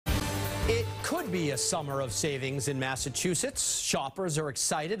could be a summer of savings in Massachusetts. Shoppers are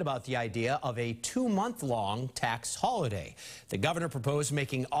excited about the idea of a 2-month-long tax holiday. The governor proposed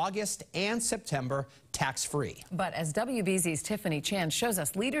making August and September tax-free. But as WBZ's Tiffany shows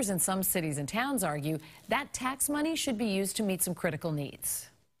us, leaders in some cities and towns argue that tax money should be used to meet some critical needs.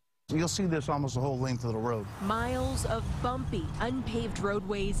 You'll see this almost the whole length of the road. Miles of bumpy, unpaved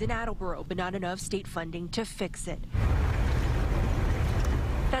roadways in Attleboro, but not enough state funding to fix it.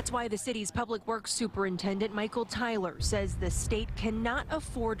 That's why the city's public works superintendent, Michael Tyler, says the state cannot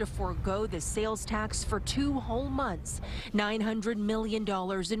afford to forego the sales tax for 2 whole months. $900 million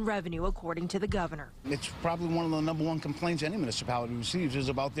in revenue, according to the governor. It's probably one of the #1 complaints any municipality receives is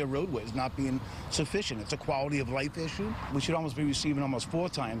about their roadways not being sufficient. It's a quality of life issue. We should almost be receiving almost 4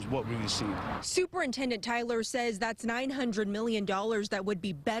 times what we receive. Superintendent Tyler says that's $900 million that would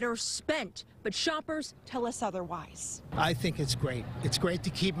be better spent, but shoppers tell us otherwise. I think it's great. It's great to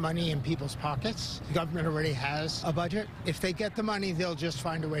keep money in people's pockets. The government already has a budget. If they get the money, they'll just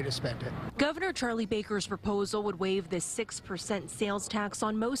find a way to spend it. Governor Charlie Baker's proposal would waive the 6% sales tax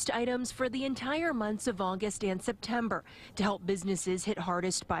on most items for the entire months of August and September to help businesses hit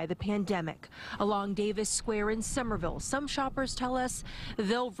hardest by the pandemic. Along Davis Square in Somerville, some shoppers tell us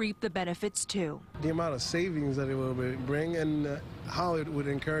they'll reap the benefits too. The amount of savings that it will bring and how it would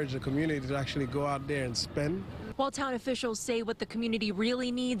encourage the community to actually go out there and spend. While town officials say what the community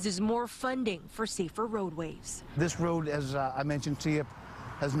really needs is more funding for safer roadways. This road, as I mentioned to you,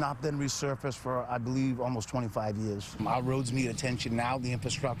 has not been resurfaced for, I believe, almost 25 years. Our roads need attention now. The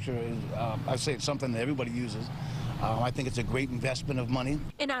infrastructure is, I say it's something that everybody uses. I think it's a great investment of money.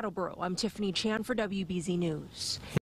 In Attleboro, I'm Tiffany Chan for WBZ News.